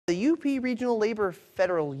The UP Regional Labor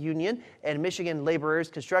Federal Union and Michigan Laborers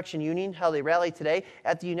Construction Union held a rally today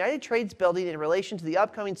at the United Trades Building in relation to the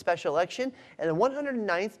upcoming special election and the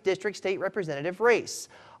 109th District State Representative race.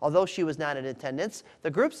 Although she was not in attendance,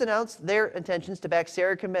 the groups announced their intentions to back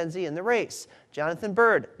Sarah Combenzi in the race. Jonathan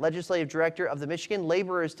Byrd, Legislative Director of the Michigan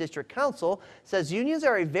Laborers District Council, says unions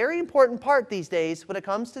are a very important part these days when it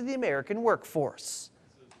comes to the American workforce.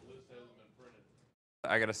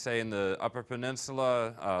 I got to say, in the Upper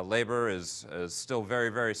Peninsula, labor is still very,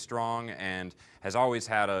 very strong and has always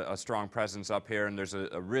had a strong presence up here, and there's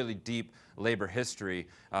a really deep labor history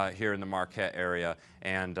here in the Marquette area.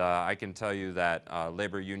 And I can tell you that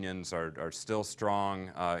labor unions are still strong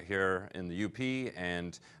here in the UP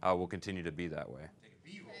and will continue to be that way.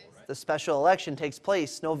 The special election takes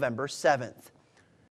place November 7th.